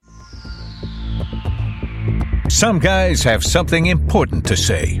Some guys have something important to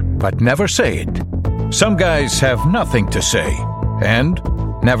say, but never say it. Some guys have nothing to say and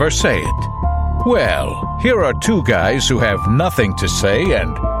never say it. Well, here are two guys who have nothing to say,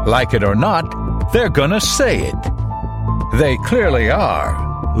 and like it or not, they're gonna say it. They clearly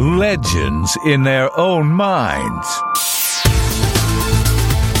are legends in their own minds.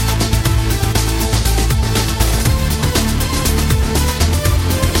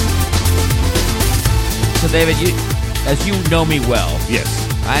 So, David, as you know me well, yes,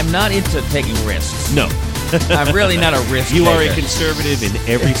 I'm not into taking risks. No. I'm really not a risk You taker. are a conservative in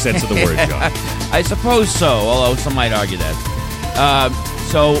every sense of the word, John. I suppose so, although some might argue that.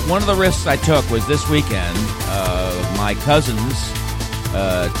 So one of the risks I took was this weekend. My cousins,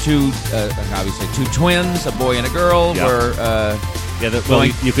 two twins, a boy and a girl, were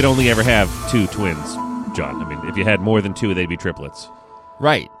you could only ever have two twins, John. I mean, if you had more than two, they'd be triplets.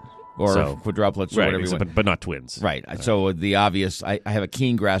 Right. Or quadruplets or whatever you want. But not twins. Right. So the obvious, I have a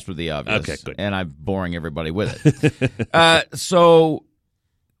keen grasp of the obvious. Okay, good. And I'm boring everybody with it. So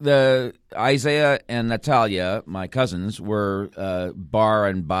the Isaiah and Natalia, my cousins, were bar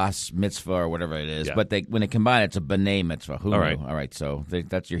and bas mitzvah or whatever it is. Yeah. But when they combine, it's a b'nai mitzvah. Who knew? All right. So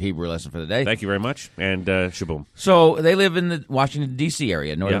that's your Hebrew lesson for the day. Thank you very much. And shaboom. So they live in the Washington, D.C.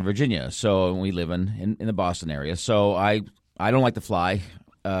 area, Northern Virginia. So we live in the Boston area. So I don't like to fly.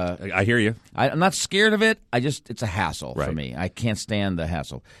 I hear you. I'm not scared of it. It's a hassle for me. I can't stand the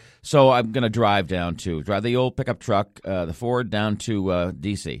hassle. So I'm going to drive the old pickup truck, the Ford, down to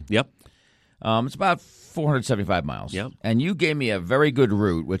D.C. Yep. It's about 475 miles. Yep. And you gave me a very good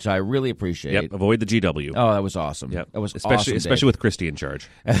route, which I really appreciate. Yep. Avoid the GW. Oh, that was awesome. Yep. That was especially awesome, with Christy in charge,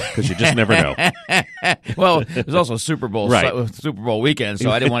 because you just never know. Well, it was also Super Bowl weekend, so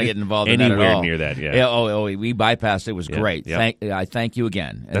I didn't want to get involved in that at all. Anywhere near that, yeah. We bypassed it. It was great. Yep. I thank you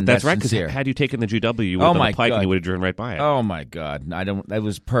again. And that's right, because had you taken the GW, you would have done a pike and you would have driven right by it. Oh, my God. That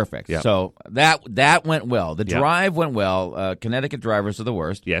was perfect. Yep. So that went well. The drive went well. Connecticut drivers are the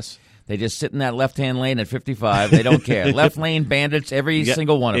worst. Yes. They just sit in that left-hand lane at 55. They don't care. Left lane bandits, every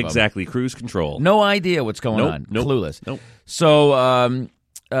single one of them. Exactly. Cruise control. No idea what's going on. Clueless. Nope. So,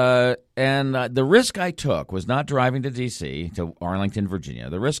 the risk I took was not driving to D.C., to Arlington, Virginia.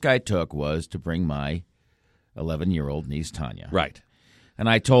 The risk I took was to bring my 11-year-old niece, Tanya. Right. And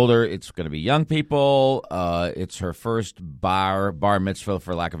I told her it's going to be young people. It's her first bar mitzvah,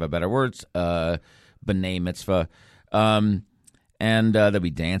 for lack of a better words, b'nai mitzvah. And there'll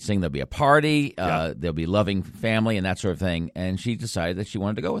be dancing, there'll be a party, there'll be loving family and that sort of thing. And she decided that she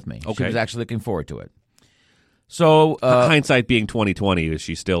wanted to go with me. Okay. She was actually looking forward to it. So hindsight being 20/20, is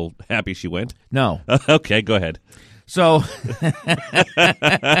she still happy she went? No. Okay, go ahead. So,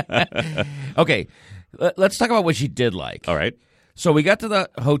 okay, let's talk about what she did like. All right. So we got to the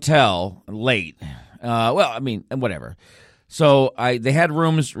hotel late. Whatever. So they had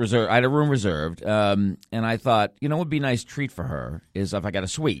rooms reserved. I had a room reserved, and I thought, what would be a nice treat for her is if I got a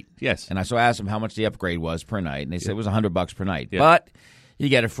suite. Yes. And I asked them how much the upgrade was per night, and they said it was $100 per night. Yeah. But you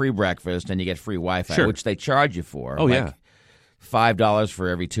get a free breakfast and you get free Wi-Fi, which they charge you for. Oh, yeah. $5 for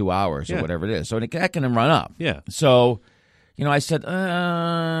every 2 hours or whatever it is. So that can run up. Yeah. So, I said,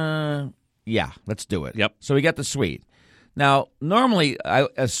 let's do it. Yep. So we got the suite. Now, normally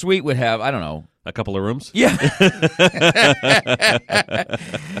a suite would have, I don't know, a couple of rooms? Yeah.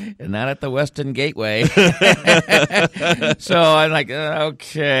 And not at the Westin Gateway. So I'm like,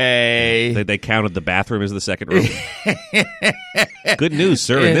 okay. They counted the bathroom as the second room. Good news,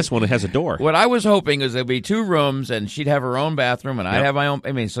 sir. In this one, it has a door. What I was hoping is there'd be 2 rooms, and she'd have her own bathroom, and I'd have my own.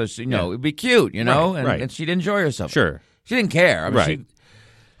 It'd be cute, and she'd enjoy herself. Sure. She didn't care. Right.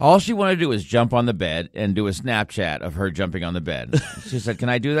 All she wanted to do was jump on the bed and do a Snapchat of her jumping on the bed. She said, "Can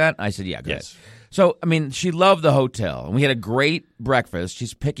I do that?" I said, "Yeah, go ahead." So, she loved the hotel. And we had a great breakfast.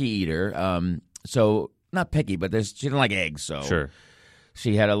 She's a picky eater. So, not picky, but she didn't like eggs. So sure.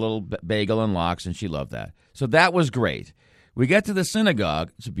 She had a little bagel and lox, and she loved that. So that was great. We get to the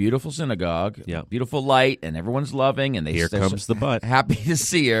synagogue. It's a beautiful synagogue. Yeah. Beautiful light, and everyone's loving. And Here comes the butt. Happy to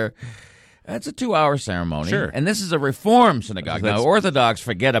see her. It's a 2-hour ceremony. Sure. And this is a Reform synagogue. Now, Orthodox,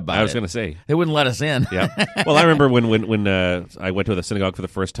 forget about it. I was going to say. They wouldn't let us in. Yeah. Well, I remember when I went to the synagogue for the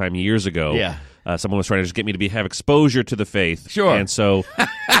first time years ago. Yeah. Someone was trying to just get me to have exposure to the faith. Sure. And so,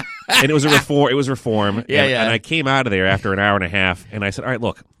 and it was reform. Yeah, and I came out of there after an hour and a half, and I said, "All right,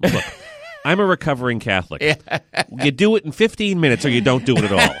 look. I'm a recovering Catholic. Yeah. You do it in 15 minutes, or you don't do it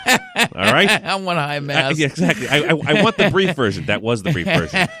at all. All right? I want a high mass. Exactly. I want the brief version. That was the brief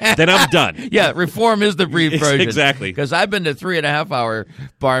version. Then I'm done. Yeah, Reform is the brief version. Exactly. Because I've been to 3.5-hour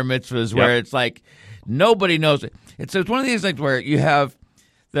bar mitzvahs where it's like nobody knows it. It's one of these things where you have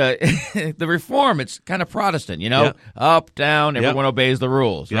the the Reform, it's kind of Protestant, Yeah. up, down, Yep. everyone obeys the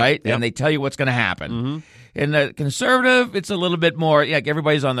rules, Yep. right? Yep. And they tell you what's going to happen. In the Conservative, it's a little bit more, like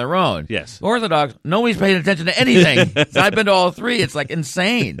everybody's on their own. Yes. Orthodox, nobody's paying attention to anything. So I've been to all three. It's like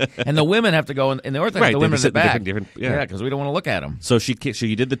insane. And the women have to go in the Orthodox, Right, the they women in the sit in back. different- yeah. because we don't want to look at them. So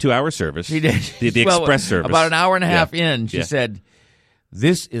you did the 2-hour service. She did. The Well, express service. About an hour and a half Yeah. in, she Yeah. said,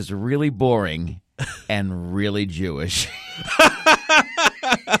 "This is really boring and really Jewish."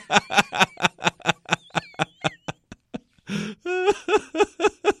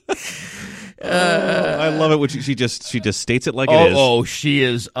 I love it when she just states it like it is. Oh, she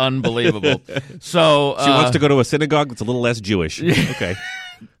is unbelievable. So She wants to go to a synagogue that's a little less Jewish. Okay.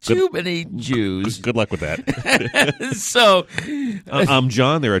 too many Jews. Good luck with that. So I'm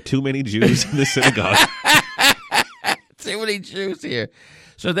John. There are too many Jews in the synagogue. too many Jews here.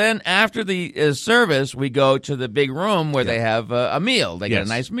 So then after the service, we go to the big room where they have a meal. They get Yes. a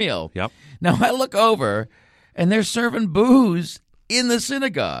nice meal. Yep. Now I look over, and they're serving booze in the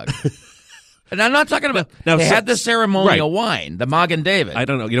synagogue. And I'm not talking about. Now, they so- had the ceremonial right. wine, the Magen David. I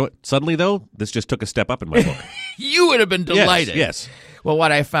don't know. You know what? Suddenly, though, this just took a step up in my book. You would have been delighted. Yes. Well,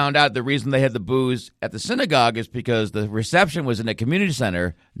 what I found out, the reason they had the booze at the synagogue is because the reception was in a community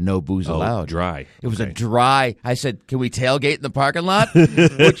center. No booze allowed. Dry. It was a Okay. dry. I said, "Can we tailgate in the parking lot?"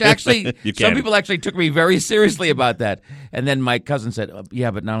 Which actually, You some can. people actually took me very seriously about that. And then my cousin said,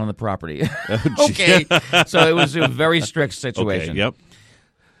 "Yeah, but not on the property." Okay, so it was a very strict situation. Okay. Yep.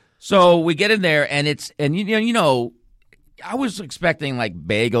 So we get in there, and you know, I was expecting like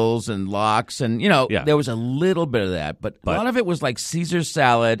bagels and lox, and Yeah. there was a little bit of that, but a lot of it was like Caesar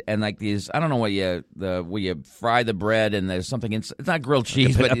salad and like these. I don't know what where you fry the bread and there's something. It's not grilled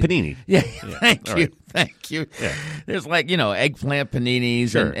cheese, a but panini. Yeah, thank all you, right. thank you. Yeah. There's like eggplant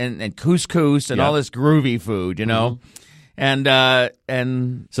paninis Sure. and couscous and Yeah. all this groovy food, and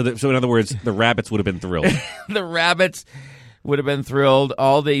So in other words, the rabbits would have been thrilled. the rabbits would have been thrilled.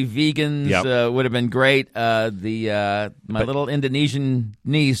 All the vegans Yep. would have been great. My little Indonesian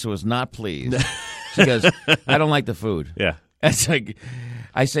niece was not pleased. She goes, "I don't like the food." Yeah. It's like,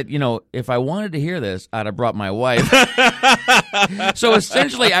 I said, if I wanted to hear this, I'd have brought my wife. So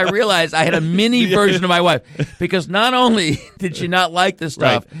essentially, I realized I had a mini version of my wife because not only did she not like the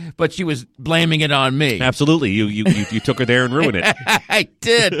stuff, but she was blaming it on me. Absolutely. You took her there and ruined it. I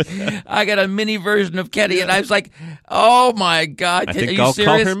did. I got a mini version of Ketty, and I was like, "Oh my God, I are think you I'll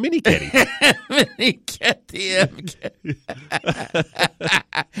serious?" call her Mini Kitty. Mini Ketty.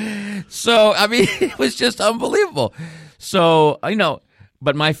 So I mean, it was just unbelievable. So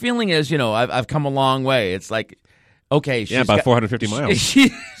but my feeling is, I've come a long way. It's like, okay, she's About 450 miles.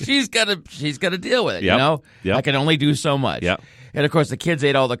 She's got to deal with it. Yep. Yep. I can only do so much. Yep. And of course, the kids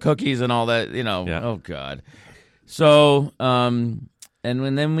ate all the cookies and all that. Yeah. Oh God. So and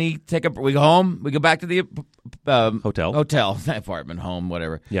then we go home. We go back to the Hotel. apartment, home,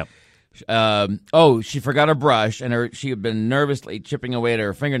 whatever. Yep. She forgot her brush, and she had been nervously chipping away at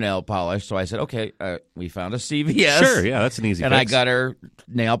her fingernail polish. So I said, "Okay, we found a CVS." Sure. Yeah, that's an easy And fix. I got her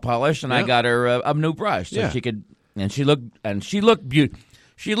nail polish, and I Yeah. got her a new brush, so Yeah. she could. And she looked beautiful.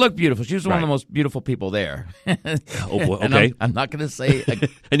 She looked beautiful. She was one of Right. the most beautiful people there. Oh, boy, And okay. I'm not going to say.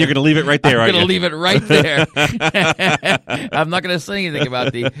 And you're going to leave it right there, I'm aren't going to you? leave it right there. I'm not going to say anything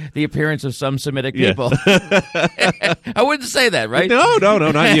about the appearance of some Semitic Yeah. people. I wouldn't say that, right? No,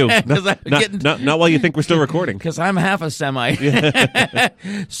 not you. 'Cause I'm getting- Not while you think we're still recording. Because I'm half a Semite.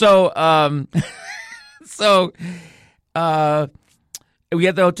 So, we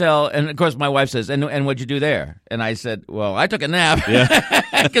at the hotel, and of course, my wife says, "And what'd you do there?" And I said, "Well, I took a nap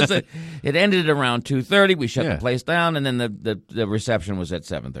because it ended around 2:30. We shut Yeah. the place down, and then the reception was at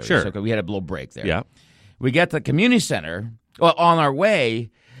 7:30. Sure. So we had a little break there. Yeah. We get to the community center. Well, on our way,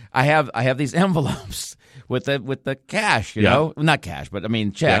 I have these envelopes with the cash. You Yeah. know, not cash, but I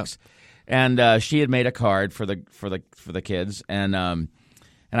mean checks. And she had made a card for the kids, and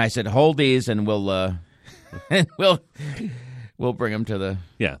I said, "Hold these, and we'll we'll bring them to the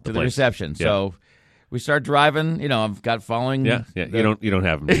the place. reception." Yeah. So we start driving. I've got following. Yeah. You don't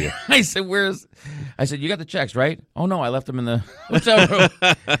have them, do you? I said, I said, "You got the checks, right?" "Oh no, I left them in the hotel room."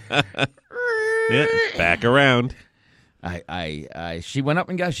 Yeah. Back around. She went up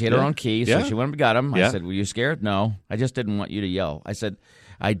and got. She had her Yeah. own key, so Yeah. she went up and got them. I Yeah. said, "Were you scared?" "No, I just didn't want you to yell." I said,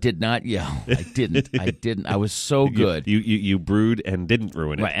 "I did not yell. I didn't. I was so good." You brewed and didn't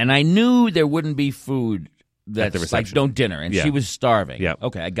ruin it. Right, and I knew there wouldn't be food that's the like reception. no dinner, and Yeah. she was starving. Yeah.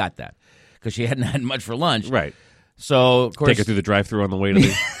 Okay, I got that because she hadn't had much for lunch. Right. So of course, Take her through the drive-through on the way to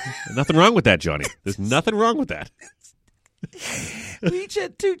the. Nothing wrong with that, Johnny. There's nothing wrong with that. We each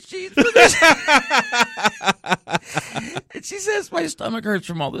had 2 cheeseburgers. And she says, my stomach hurts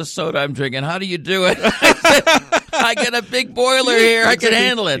from all this soda I'm drinking. How do you do it? I said, I got a big boiler here. I can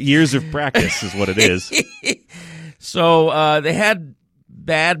handle it. Years of practice is what it is. So they had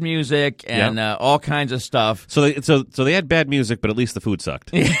bad music and all kinds of stuff. So they had bad music, but at least the food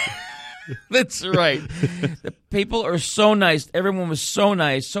sucked. That's right. The people are so nice. Everyone was so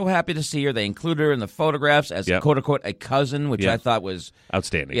nice, so happy to see her. They included her in the photographs as, quote unquote, a cousin, which I thought was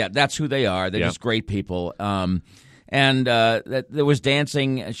outstanding. Yeah, that's who they are. They're just great people. And there was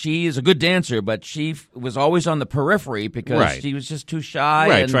dancing. She is a good dancer, but she was always on the periphery because she was just too shy.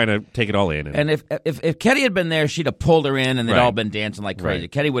 Right, trying to take it all in. And if Ketty had been there, she'd have pulled her in, and they'd all been dancing like crazy.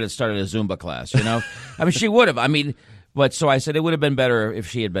 Ketty would have started a Zumba class, you know? I mean, she would have. I mean, but so I said it would have been better if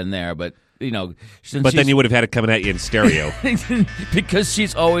she had been there, but, you know. But then you would have had it coming at you in stereo. Because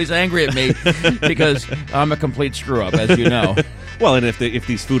she's always angry at me because I'm a complete screw-up, as you know. Well, and if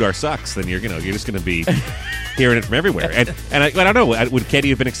these food are sucks, then you're just going to be hearing it from everywhere. And I don't know, would Ketty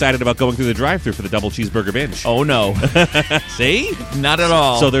have been excited about going through the drive-thru for the double cheeseburger binge? Oh no, see, not at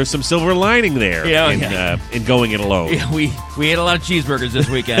all. So there's some silver lining there in going it alone. Yeah, we ate a lot of cheeseburgers this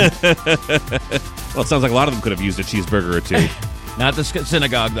weekend. Well, it sounds like a lot of them could have used a cheeseburger or 2. Not the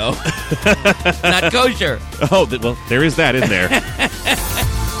synagogue though. Not kosher. Oh well, there is that in there.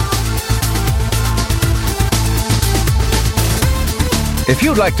 If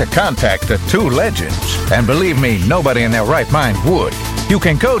you'd like to contact the 2 legends, and believe me, nobody in their right mind would, you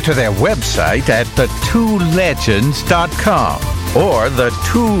can go to their website at the2legends.com or the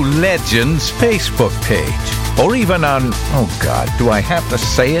 2 Legends Facebook page, or even on, oh God, do I have to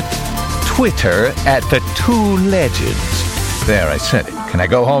say it? Twitter at the 2 Legends. There, I said it. Can I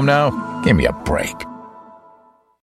go home now? Give me a break.